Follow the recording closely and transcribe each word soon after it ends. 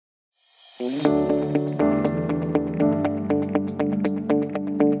Hi,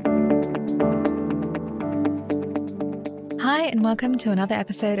 and welcome to another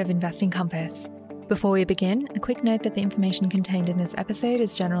episode of Investing Compass. Before we begin, a quick note that the information contained in this episode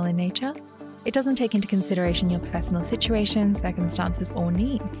is general in nature. It doesn't take into consideration your personal situation, circumstances, or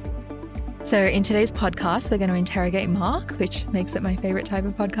needs. So in today's podcast, we're going to interrogate Mark, which makes it my favorite type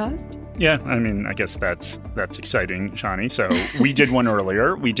of podcast. Yeah, I mean, I guess that's exciting, Shani. So we did one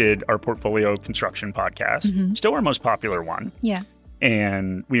earlier. We did our portfolio construction podcast, still our most popular one. Yeah.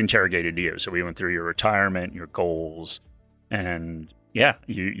 And we interrogated you. So we went through your retirement, your goals, and yeah,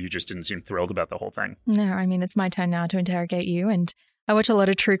 you just didn't seem thrilled about the whole thing. No, I mean, it's my turn now to interrogate you, and I watch a lot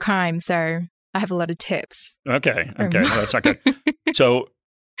of true crime, so I have a lot of tips. Okay, well, that's not good. So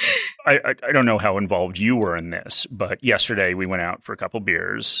I don't know how involved you were in this, but yesterday we went out for a couple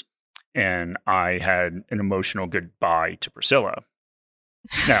beers, and I had an emotional goodbye to Priscilla.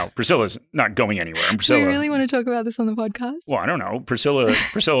 Now, Priscilla's not going anywhere. And Priscilla, Do we really want to talk about this on the podcast? Well, I don't know. Priscilla,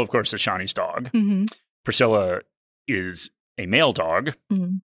 of course, is Shani's dog. Mm-hmm. Priscilla is a male dog,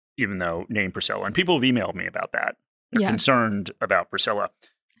 even though named Priscilla. And people have emailed me about that. They're concerned about Priscilla.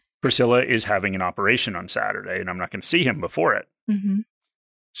 Priscilla is having an operation on Saturday, and I'm not going to see him before it. Mm-hmm.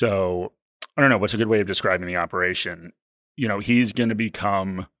 So I don't know. What's a good way of describing the operation? You know, he's going to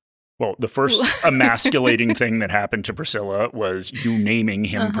become... Well, the first emasculating thing that happened to Priscilla was you naming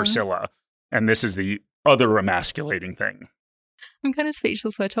him Priscilla. And this is the other emasculating thing. I'm kind of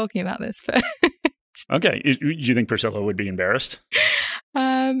speechless while talking about this, but... Okay. Do you think Priscilla would be embarrassed?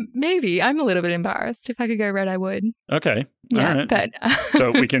 Maybe. I'm a little bit embarrassed. If I could go red, I would. Okay. Yeah, all right. but... So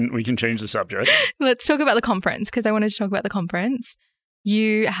we can change the subject. Let's talk about the conference, because I wanted to talk about the conference.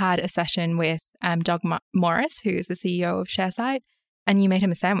 You had a session with Doug Morris, who is the CEO of ShareSite. And you made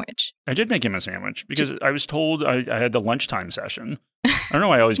him a sandwich. I did make him a sandwich because I was told I had the lunchtime session. I don't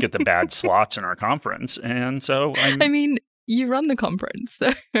know. I always get the bad slots in our conference. And so I mean, you run the conference,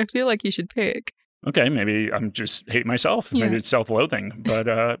 so I feel like you should pick. Okay. Maybe I'm just hate myself. Yeah. Maybe it's self-loathing. But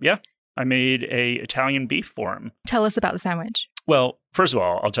I made a Italian beef for him. Tell us about the sandwich. Well, first of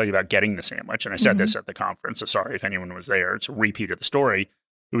all, I'll tell you about getting the sandwich. And I said this at the conference. So sorry if anyone was there. It's a repeat of the story.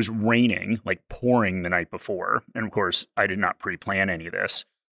 It was raining, like pouring the night before. And of course, I did not pre-plan any of this.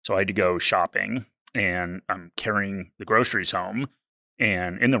 So I had to go shopping, and I'm carrying the groceries home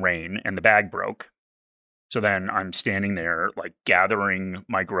and in the rain, and the bag broke. So then I'm standing there like gathering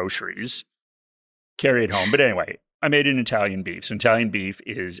my groceries, carry it home. But anyway, I made an Italian beef. So Italian beef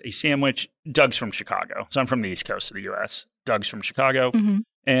is a sandwich. Doug's from Chicago. So I'm from the East Coast of the U.S. Doug's from Chicago.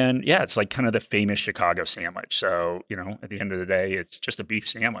 And yeah, it's like kind of the famous Chicago sandwich. So, you know, at the end of the day, it's just a beef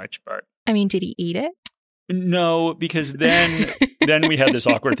sandwich. But I mean, did he eat it? No, because then we had this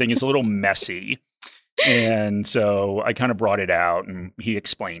awkward thing. It's a little messy. And so I kind of brought it out, and he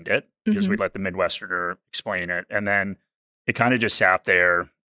explained it because we let the Midwesterner explain it. And then it kind of just sat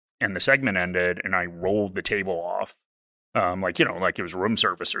there, and the segment ended, and I rolled the table off. Like it was room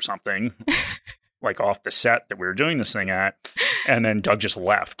service or something. Like off the set that we were doing this thing at. And then Doug just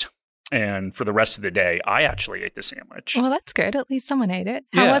left. And for the rest of the day, I actually ate the sandwich. Well, that's good. At least someone ate it.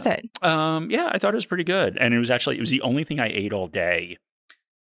 How was it? Yeah, I thought it was pretty good. And it was the only thing I ate all day.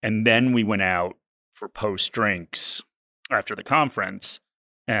 And then we went out for post drinks after the conference.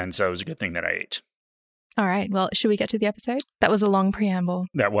 And so it was a good thing that I ate. All right. Well, should we get to the episode? That was a long preamble.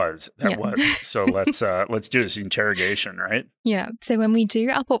 That was. So let's do this interrogation, right? Yeah. So when we do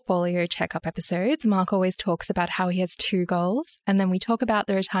our portfolio checkup episodes, Mark always talks about how he has 2 goals, and then we talk about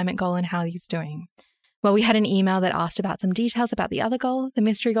the retirement goal and how he's doing. Well, we had an email that asked about some details about the other goal, the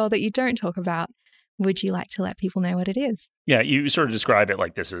mystery goal that you don't talk about. Would you like to let people know what it is? Yeah, you sort of describe it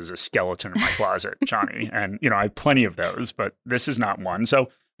like this is a skeleton in my closet, Johnny. And, you know, I have plenty of those, but this is not one. So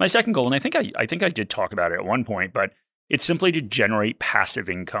my second goal, and I think I did talk about it at one point, but it's simply to generate passive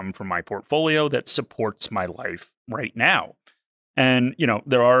income from my portfolio that supports my life right now. And, you know,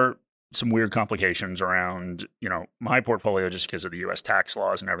 there are some weird complications around, you know, my portfolio just because of the U.S. tax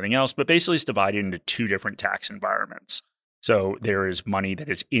laws and everything else, but basically it's divided into 2 different tax environments. So there is money that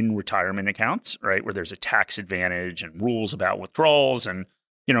is in retirement accounts, right, where there's a tax advantage and rules about withdrawals. And,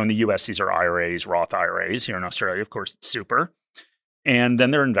 you know, in the U.S., these are IRAs, Roth IRAs. Here in Australia, of course, it's super. And then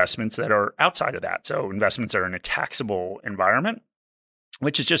there are investments that are outside of that. So investments that are in a taxable environment,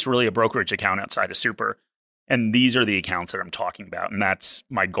 which is just really a brokerage account outside of super. And these are the accounts that I'm talking about. And that's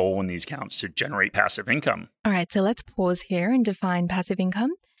my goal in these accounts, to generate passive income. All right. So let's pause here and define passive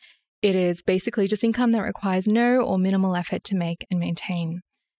income. It is basically just income that requires no or minimal effort to make and maintain.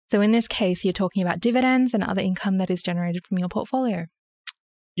 So in this case, you're talking about dividends and other income that is generated from your portfolio.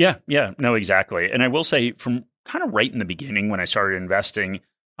 Yeah, no, exactly. And I will say from kind of right in the beginning when I started investing,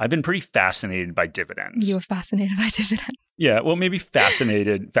 I've been pretty fascinated by dividends. You were fascinated by dividends. Yeah, well, maybe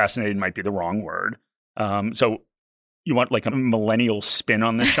fascinated. Fascinated might be the wrong word. So you want like a millennial spin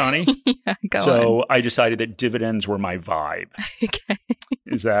on this, Shani? Yeah, go on. So I decided that dividends were my vibe. Okay.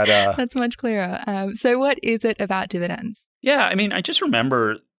 Is that... That's much clearer. So what is it about dividends? Yeah, I mean, I just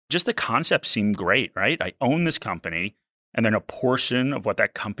remember just the concept seemed great, right? I own this company, and then a portion of what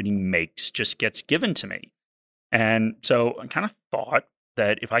that company makes just gets given to me. And so I kind of thought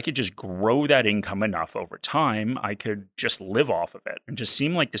that if I could just grow that income enough over time, I could just live off of it. And just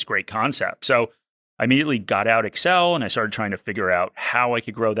seemed like this great concept. So I immediately got out Excel and I started trying to figure out how I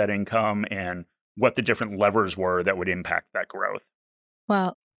could grow that income and what the different levers were that would impact that growth.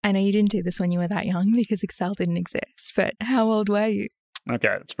 Well, I know you didn't do this when you were that young because Excel didn't exist, but how old were you? Okay,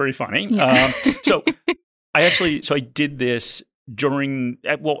 that's pretty funny. Yeah. So I did this during,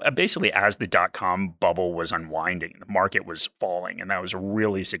 basically as the dot-com bubble was unwinding. The market was falling, and that was a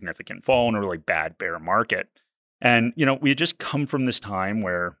really significant fall and a really bad bear market. And, we had just come from this time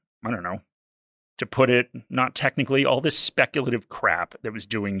where, I don't know, to put it not technically, all this speculative crap that was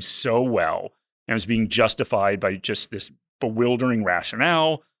doing so well and was being justified by just this bewildering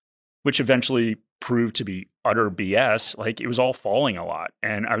rationale, which eventually proved to be utter BS. Like, it was all falling a lot.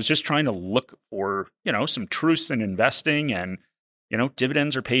 And I was just trying to look for, some truths in investing. And,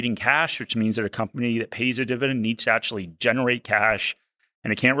 dividends are paid in cash, which means that a company that pays a dividend needs to actually generate cash.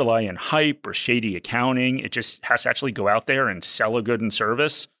 And it can't rely on hype or shady accounting. It just has to actually go out there and sell a good and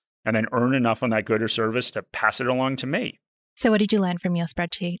service and then earn enough on that good or service to pass it along to me. So what did you learn from your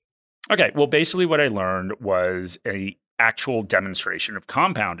spreadsheet? Okay, well, basically what I learned was a actual demonstration of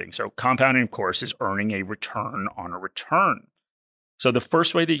compounding. So compounding, of course, is earning a return on a return. So the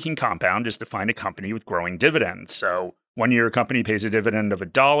first way that you can compound is to find a company with growing dividends. So 1 year a company pays a dividend of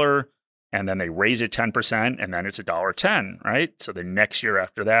 $1, and then they raise it 10%, and then it's $1.10, right? So the next year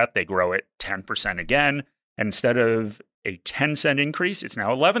after that, they grow it 10% again. And instead of a 10-cent increase, it's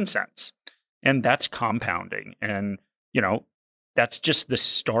now 11 cents. And that's compounding. And, that's just the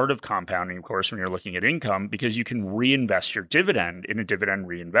start of compounding, of course, when you're looking at income, because you can reinvest your dividend in a dividend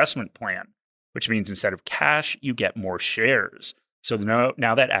reinvestment plan, which means instead of cash, you get more shares. So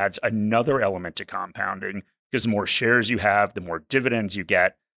now that adds another element to compounding, because the more shares you have, the more dividends you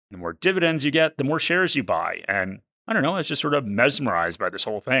get. The more dividends you get, the more shares you buy. And I don't know, I was just sort of mesmerized by this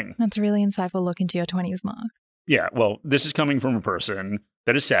whole thing. That's a really insightful look into your 20s, Mark. Yeah, well, this is coming from a person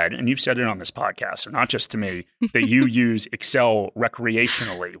that has said, and you've said it on this podcast, so not just to me, that you use Excel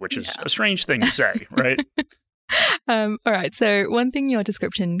recreationally, which is a strange thing to say, right? All right. So one thing your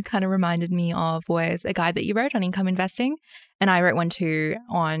description kind of reminded me of was a guide that you wrote on income investing. And I wrote one too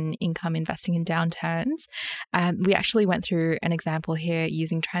on income investing in downturns. We actually went through an example here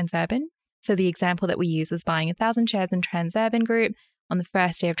using Transurban. So the example that we used was buying 1,000 shares in Transurban Group on the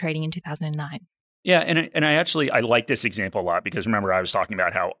first day of trading in 2009. Yeah, and I like this example a lot because remember I was talking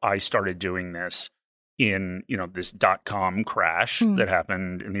about how I started doing this in, this dot-com crash that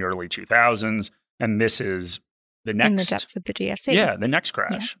happened in the early 2000s. And this is the next... In the depths of the GFC. Yeah, the next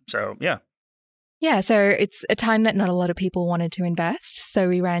crash. Yeah. So, yeah. Yeah, so it's a time that not a lot of people wanted to invest. So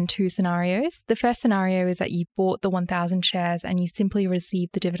we ran two scenarios. The first scenario is that you bought the 1,000 shares and you simply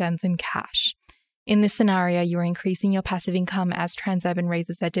received the dividends in cash. In this scenario, you are increasing your passive income as Transurban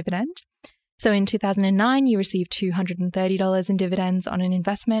raises their dividend. So in 2009, you received $230 in dividends on an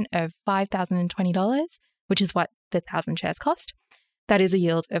investment of $5,020, which is what the 1,000 shares cost. That is a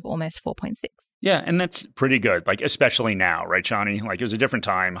yield of almost 4.6. Yeah, and that's pretty good, like especially now, right, Shani? Like it was a different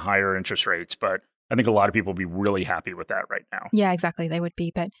time, higher interest rates, but I think a lot of people would be really happy with that right now. Yeah, exactly. They would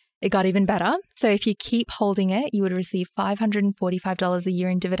be, but it got even better. So if you keep holding it, you would receive $545 a year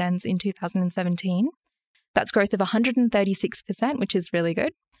in dividends in 2017. That's growth of 136%, which is really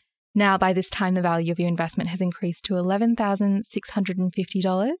good. Now, by this time, the value of your investment has increased to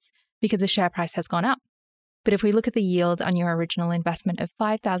 $11,650 because the share price has gone up. But if we look at the yield on your original investment of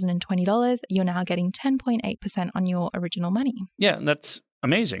 $5,020, you're now getting 10.8% on your original money. Yeah, that's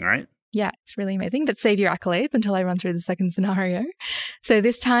amazing, right? Yeah, it's really amazing. But save your accolades until I run through the second scenario. So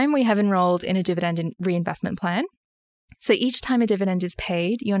this time we have enrolled in a dividend reinvestment plan. So each time a dividend is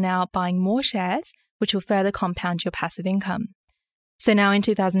paid, you're now buying more shares, which will further compound your passive income. So now in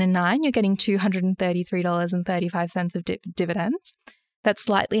 2009, you're getting $233.35 of dividends. That's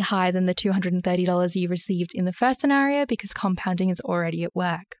slightly higher than the $230 you received in the first scenario because compounding is already at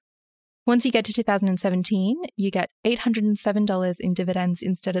work. Once you get to 2017, you get $807 in dividends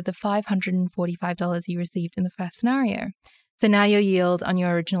instead of the $545 you received in the first scenario. So now your yield on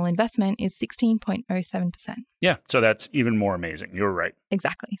your original investment is 16.07%. Yeah, so that's even more amazing. You're right.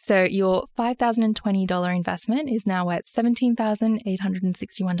 Exactly. So your $5,020 investment is now worth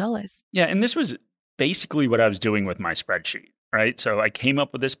 $17,861. Yeah, and this was basically what I was doing with my spreadsheet, right? So I came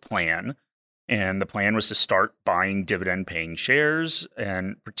up with this plan, and the plan was to start buying dividend-paying shares,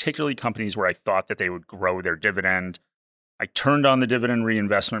 and particularly companies where I thought that they would grow their dividend. I turned on the dividend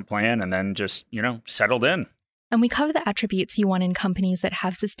reinvestment plan and then just, settled in. And we cover the attributes you want in companies that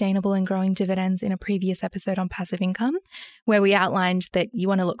have sustainable and growing dividends in a previous episode on passive income, where we outlined that you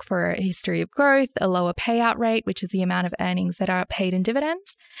want to look for a history of growth, a lower payout rate, which is the amount of earnings that are paid in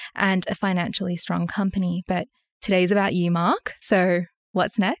dividends, and a financially strong company. But today's about you, Mark. So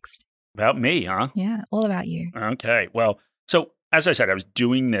what's next? About me, huh? Yeah, all about you. Okay. Well, so as I said, I was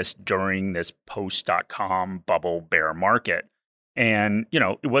doing this during this post.com bubble bear market. And,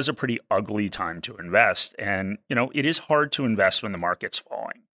 it was a pretty ugly time to invest. And, it is hard to invest when the market's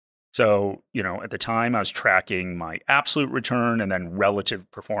falling. So, at the time I was tracking my absolute return and then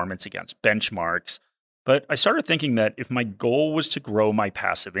relative performance against benchmarks. But I started thinking that if my goal was to grow my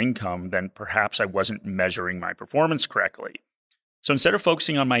passive income, then perhaps I wasn't measuring my performance correctly. So instead of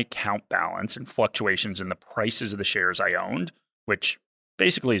focusing on my account balance and fluctuations in the prices of the shares I owned, which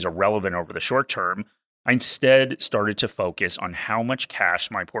basically is irrelevant over the short term, I instead started to focus on how much cash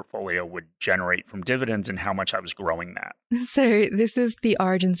my portfolio would generate from dividends and how much I was growing that. So this is the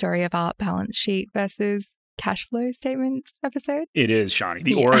origin story of our balance sheet versus cash flow statements episode? It is, Shani,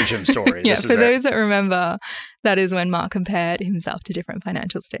 the origin story. Yeah, for those that remember, that is when Mark compared himself to different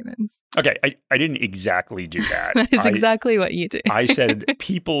financial statements. Okay, I didn't exactly do that. That is exactly what you do. I said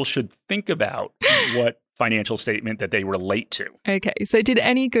people should think about what financial statement that they relate to. Okay, so did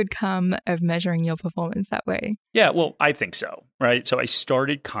any good come of measuring your performance that way? Yeah, well, I think so, right? So I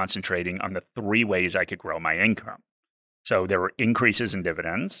started concentrating on the 3 ways I could grow my income. So there were increases in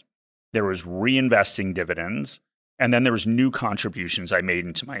dividends, there was reinvesting dividends, and then there was new contributions I made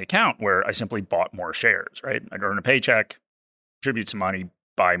into my account where I simply bought more shares, right? I'd earn a paycheck, contribute some money,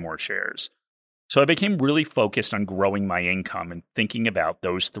 buy more shares. So I became really focused on growing my income and thinking about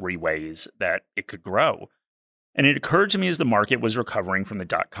those 3 ways that it could grow. And it occurred to me as the market was recovering from the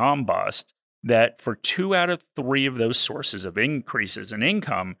dot-com bust that for 2 out of 3 of those sources of increases in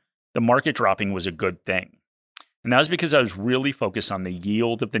income, the market dropping was a good thing. And that was because I was really focused on the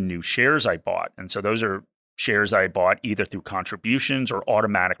yield of the new shares I bought. And so those are shares I bought either through contributions or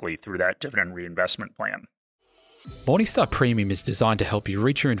automatically through that dividend reinvestment plan. Morningstar Premium is designed to help you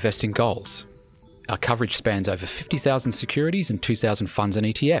reach your investing goals. Our coverage spans over 50,000 securities and 2,000 funds and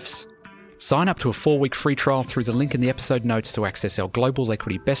ETFs. Sign up to a 4-week free trial through the link in the episode notes to access our global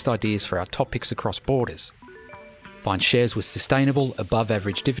equity best ideas for our top picks across borders. Find shares with sustainable,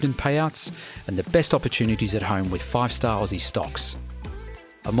 above-average dividend payouts and the best opportunities at home with 5-star Aussie stocks.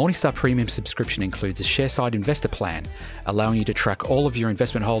 A Morningstar Premium subscription includes a ShareSide investor plan, allowing you to track all of your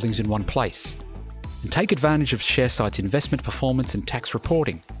investment holdings in one place. And take advantage of ShareSide's investment performance and tax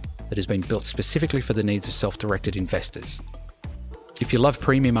reporting that has been built specifically for the needs of self-directed investors. If you love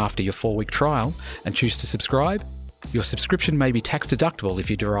Premium after your 4-week trial and choose to subscribe, your subscription may be tax deductible if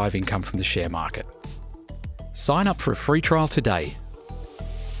you derive income from the share market. Sign up for a free trial today.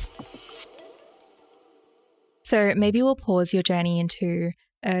 So maybe we'll pause your journey into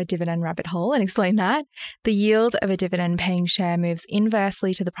a dividend rabbit hole and explain that. The yield of a dividend-paying share moves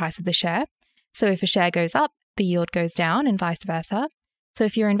inversely to the price of the share. So if a share goes up, the yield goes down and vice versa. So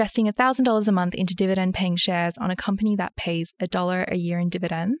if you're investing $1,000 a month into dividend-paying shares on a company that pays $1 a year in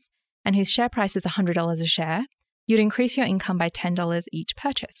dividends and whose share price is $100 a share, you'd increase your income by $10 each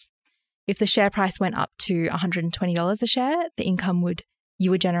purchase. If the share price went up to $120 a share, the income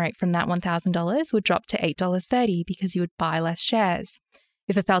you would generate from that $1,000 would drop to $8.30 because you would buy less shares.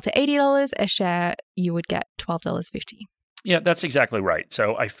 If it fell to $80 a share, you would get $12.50. Yeah, that's exactly right.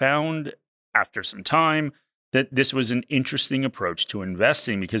 So I found after some time that this was an interesting approach to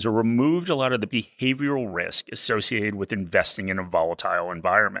investing because it removed a lot of the behavioral risk associated with investing in a volatile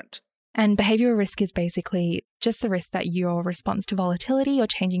environment. And behavioral risk is basically just the risk that your response to volatility or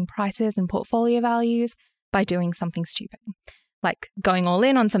changing prices and portfolio values by doing something stupid, like going all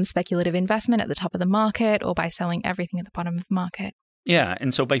in on some speculative investment at the top of the market or by selling everything at the bottom of the market. Yeah,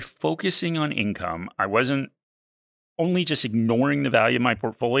 and so by focusing on income, I wasn't only just ignoring the value of my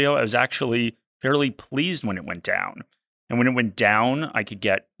portfolio, I was actually fairly pleased when it went down. And when it went down, I could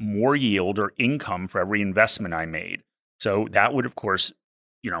get more yield or income for every investment I made. So that would, of course,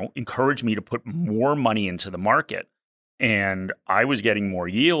 encourage me to put more money into the market. And I was getting more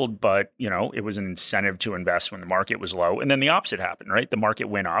yield, but it was an incentive to invest when the market was low. And then the opposite happened, right? The market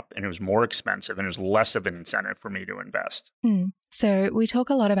went up and it was more expensive and it was less of an incentive for me to invest. So we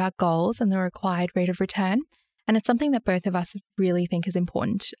talk a lot about goals and the required rate of return. And it's something that both of us really think is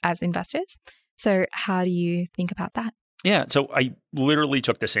important as investors. So how do you think about that? Yeah, so I literally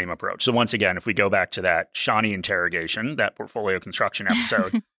took the same approach. So once again, if we go back to that Shani interrogation, that portfolio construction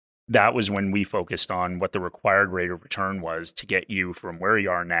episode, that was when we focused on what the required rate of return was to get you from where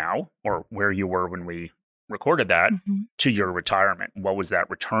you are now or where you were when we recorded that to your retirement. What was that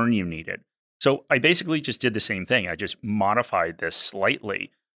return you needed? So I basically just did the same thing. I just modified this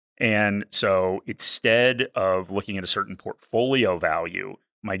slightly. And so instead of looking at a certain portfolio value,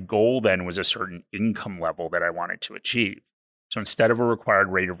 my goal then was a certain income level that I wanted to achieve. So instead of a required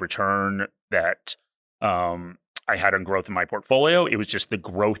rate of return that I had on growth in my portfolio, it was just the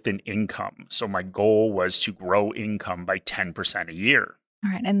growth in income. So my goal was to grow income by 10% a year.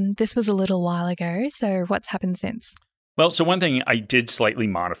 All right. And this was a little while ago. So what's happened since? Well, so one thing, I did slightly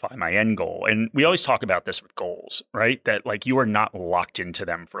modify my end goal. And we always talk about this with goals, right? That you are not locked into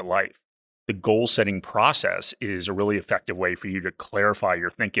them for life. The goal setting process is a really effective way for you to clarify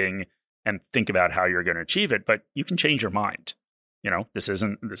your thinking and think about how you're going to achieve it. But you can change your mind. This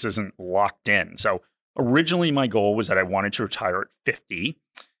isn't locked in. So originally, my goal was that I wanted to retire at 50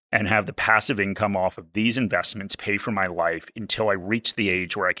 and have the passive income off of these investments pay for my life until I reached the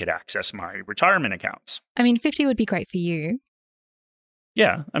age where I could access my retirement accounts. I mean, 50 would be great for you.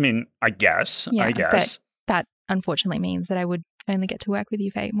 Yeah, I guess. But that unfortunately means that I would only get to work with you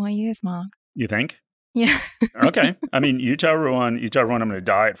for 8 more years, Mark. You think? Yeah. Okay. You tell everyone I'm going to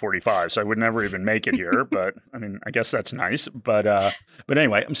die at 45, so I would never even make it here. But I guess that's nice. But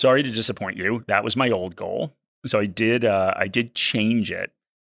anyway, I'm sorry to disappoint you. That was my old goal. So I did change it.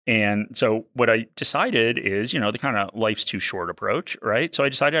 And so what I decided is, the kind of life's too short approach, right? So I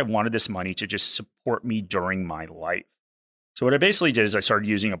decided I wanted this money to just support me during my life. So what I basically did is I started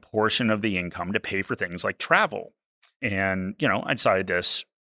using a portion of the income to pay for things like travel. And, I decided this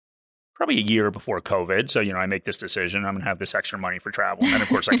probably a year before COVID. So, I make this decision, I'm going to have this extra money for travel. And of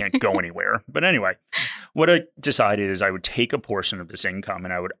course, I can't go anywhere. But anyway, what I decided is I would take a portion of this income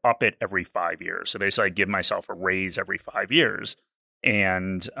and I would up it every 5 years. So basically, I'd give myself a raise every 5 years.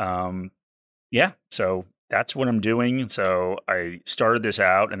 And so that's what I'm doing. So I started this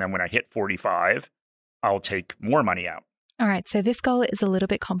out. And then when I hit 45, I'll take more money out. All right. So this goal is a little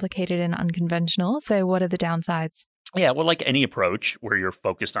bit complicated and unconventional. So what are the downsides? Yeah, well, like any approach where you're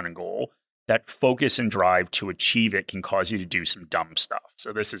focused on a goal, that focus and drive to achieve it can cause you to do some dumb stuff.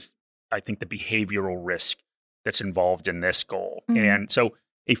 So this is, I think, the behavioral risk that's involved in this goal. And so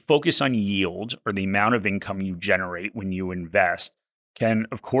a focus on yield or the amount of income you generate when you invest can,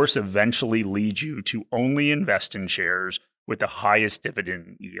 of course, eventually lead you to only invest in shares with the highest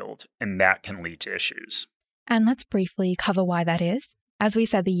dividend yield, and that can lead to issues. And let's briefly cover why that is. As we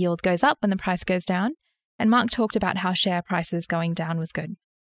said, the yield goes up when the price goes down. And Mark talked about how share prices going down was good.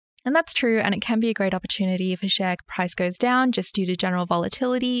 And that's true, and it can be a great opportunity if a share price goes down just due to general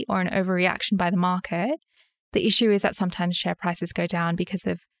volatility or an overreaction by the market. The issue is that sometimes share prices go down because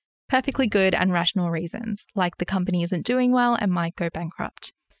of perfectly good and rational reasons, like the company isn't doing well and might go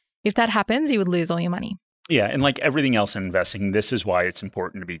bankrupt. If that happens, you would lose all your money. Yeah, and like everything else in investing, this is why it's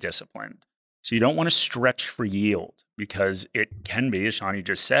important to be disciplined. So you don't want to stretch for yield because it can be, as Shani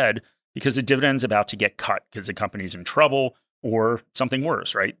just said, because the dividend's about to get cut because the company's in trouble or something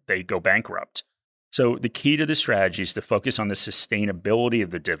worse, right? They go bankrupt. So the key to the strategy is to focus on the sustainability of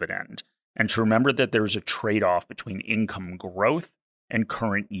the dividend and to remember that there's a trade-off between income growth and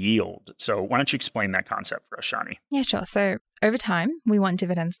current yield. So why don't you explain that concept for us, Shani? Yeah, sure. So over time, we want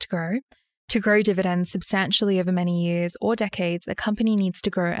dividends to grow. To grow dividends substantially over many years or decades, a company needs to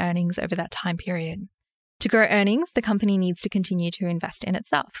grow earnings over that time period. To grow earnings, the company needs to continue to invest in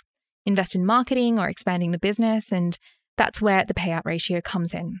itself. Invest in marketing or expanding the business, and that's where the payout ratio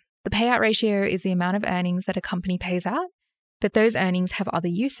comes in. The payout ratio is the amount of earnings that a company pays out, but those earnings have other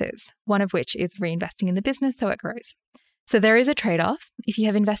uses, one of which is reinvesting in the business so it grows. So there is a trade-off. If you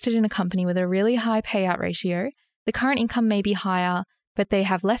have invested in a company with a really high payout ratio, the current income may be higher, but they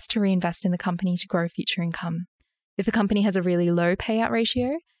have less to reinvest in the company to grow future income. If a company has a really low payout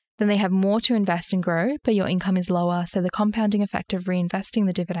ratio, then they have more to invest and grow, but your income is lower, so the compounding effect of reinvesting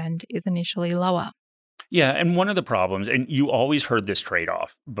the dividend is initially lower. Yeah, and one of the problems, and you always heard this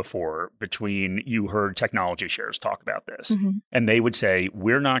trade-off before between, you heard technology shares talk about this, and they would say,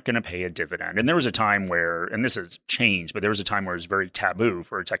 we're not going to pay a dividend. And there was a time where, and this has changed, but there was a time where it was very taboo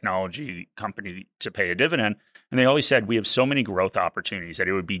for a technology company to pay a dividend. And they always said, we have so many growth opportunities that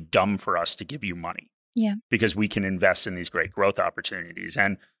it would be dumb for us to give you money. Yeah. Because we can invest in these great growth opportunities.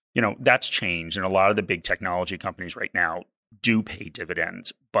 And, you know, that's changed. And a lot of the big technology companies right now do pay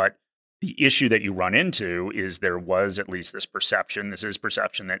dividends. But the issue that you run into is there was at least this perception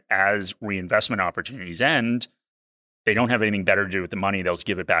that as reinvestment opportunities end, they don't have anything better to do with the money. They'll just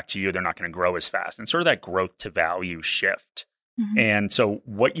give it back to you. They're not going to grow as fast. And sort of that growth to value shift. Mm-hmm. And so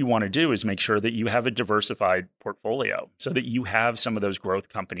what you want to do is make sure that you have a diversified portfolio so that you have some of those growth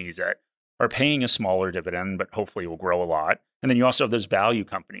companies that are paying a smaller dividend, but hopefully will grow a lot. And then you also have those value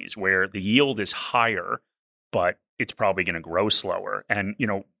companies where the yield is higher, but it's probably going to grow slower. And, you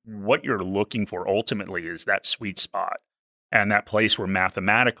know, what you're looking for ultimately is that sweet spot and that place where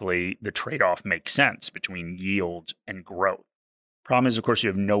mathematically the trade-off makes sense between yield and growth. Problem is, of course, you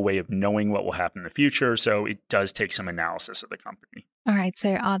have no way of knowing what will happen in the future. So it does take some analysis of the company. All right.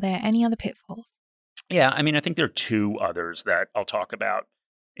 So are there any other pitfalls? Yeah. I mean, I think there are two others that I'll talk about.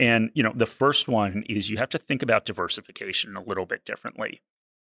 And, you know, the first one is you have to think about diversification a little bit differently.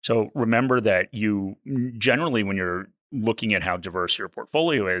 So remember that you generally, when you're looking at how diverse your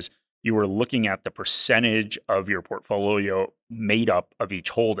portfolio is, you are looking at the percentage of your portfolio made up of each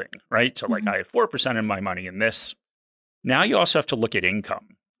holding, right? So like I have 4% of my money in this. Now you also have to look at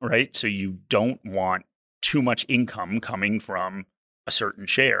income, right? So you don't want too much income coming from a certain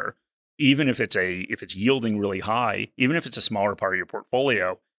share, even if it's yielding really high, even if it's a smaller part of your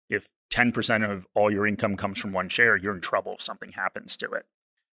portfolio. If 10% of all your income comes from one share, you're in trouble if something happens to it.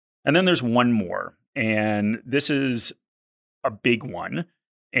 And then there's one more, and this is a big one.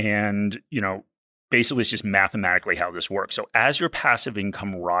 And, you know, basically it's just mathematically how this works. So as your passive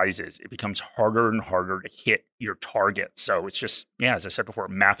income rises, it becomes harder and harder to hit your target. So it's just, as I said before,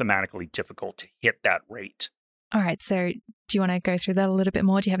 mathematically difficult to hit that rate. All right. So do you want to go through that a little bit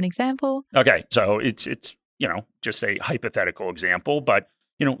more? Do you have an example? Okay. So it's you know, just a hypothetical example, but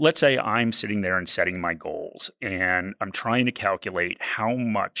you know, let's say I'm sitting there and setting my goals and I'm trying to calculate how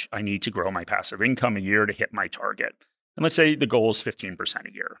much I need to grow my passive income a year to hit my target. And let's say the goal is 15%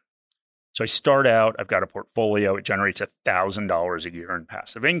 a year. So I start out, I've got a portfolio, it generates $1,000 a year in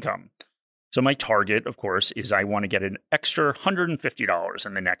passive income. So my target, of course, is I want to get an extra $150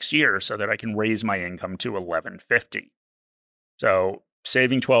 in the next year so that I can raise my income to $1,150. So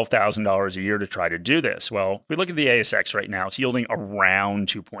saving $12,000 a year to try to do this. Well, if we look at the ASX right now, it's yielding around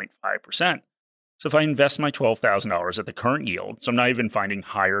 2.5%. So if I invest my $12,000 at the current yield, so I'm not even finding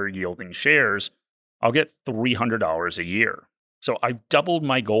higher yielding shares, I'll get $300 a year. So I've doubled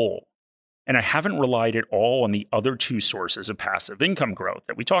my goal. And I haven't relied at all on the other two sources of passive income growth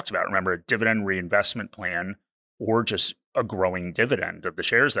that we talked about. Remember, a dividend reinvestment plan or just a growing dividend of the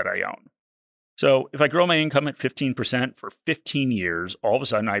shares that I own. So if I grow my income at 15% for 15 years, all of a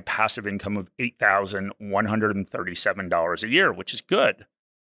sudden I have passive income of $8,137 a year, which is good.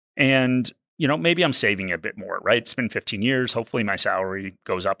 And, you know, maybe I'm saving a bit more, right? It's been 15 years. Hopefully my salary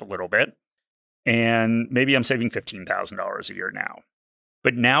goes up a little bit. And maybe I'm saving $15,000 a year now.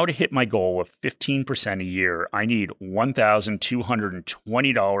 But now to hit my goal of 15% a year, I need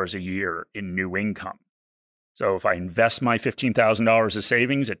 $1,220 a year in new income. So if I invest my $15,000 of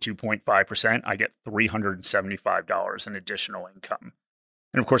savings at 2.5%, I get $375 in additional income.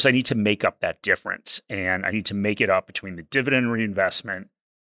 And of course, I need to make up that difference. And I need to make it up between the dividend reinvestment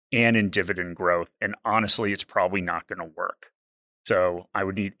and in dividend growth. And honestly, it's probably not going to work. So I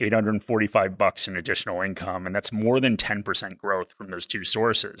would need $845 in additional income, and that's more than 10% growth from those two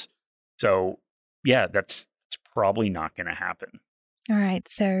sources. So yeah, it's probably not going to happen. All right.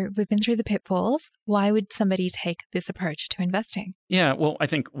 So we've been through the pitfalls. Why would somebody take this approach to investing? Yeah, well, I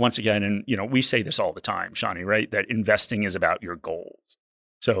think once again, and you know, we say this all the time, Shani, right? That investing is about your goals.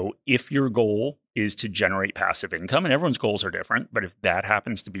 So if your goal is to generate passive income, and everyone's goals are different, but if that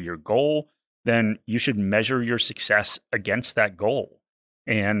happens to be your goal, then you should measure your success against that goal.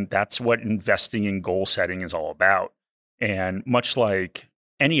 And that's what investing in goal setting is all about. And much like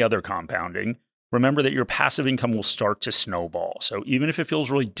any other compounding, remember that your passive income will start to snowball. So even if it feels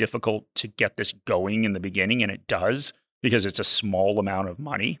really difficult to get this going in the beginning, and it does, because it's a small amount of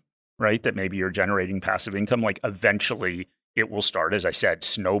money, right, that maybe you're generating passive income, like eventually it will start, as I said,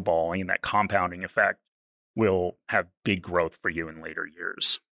 snowballing, and that compounding effect will have big growth for you in later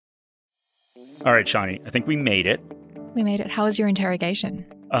years. All right, Shani, I think we made it. We made it. How was your interrogation?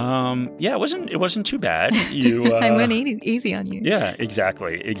 Yeah, it wasn't too bad. I went easy on you. Yeah,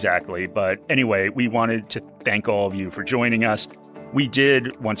 exactly. But anyway, we wanted to thank all of you for joining us. We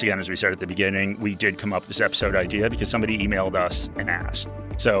did, once again, as we said at the beginning, we did come up with this episode idea because somebody emailed us and asked.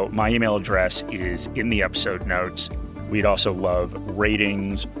 So my email address is in the episode notes. We'd also love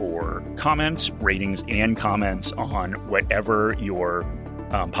ratings and comments on whatever your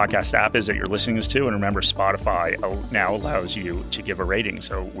podcast app is that you're listening to. And remember, Spotify now allows you to give a rating.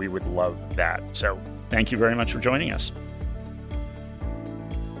 So we would love that. So thank you very much for joining us.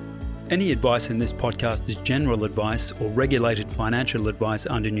 Any advice in this podcast is general advice or regulated financial advice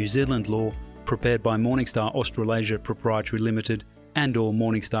under New Zealand law, prepared by Morningstar Australasia Proprietary Limited and or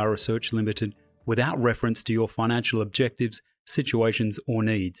Morningstar Research Limited, without reference to your financial objectives, situations or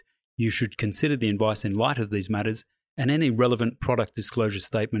needs. You should consider the advice in light of these matters and any relevant product disclosure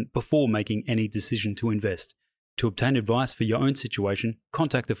statement before making any decision to invest. To obtain advice for your own situation,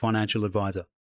 contact a financial advisor.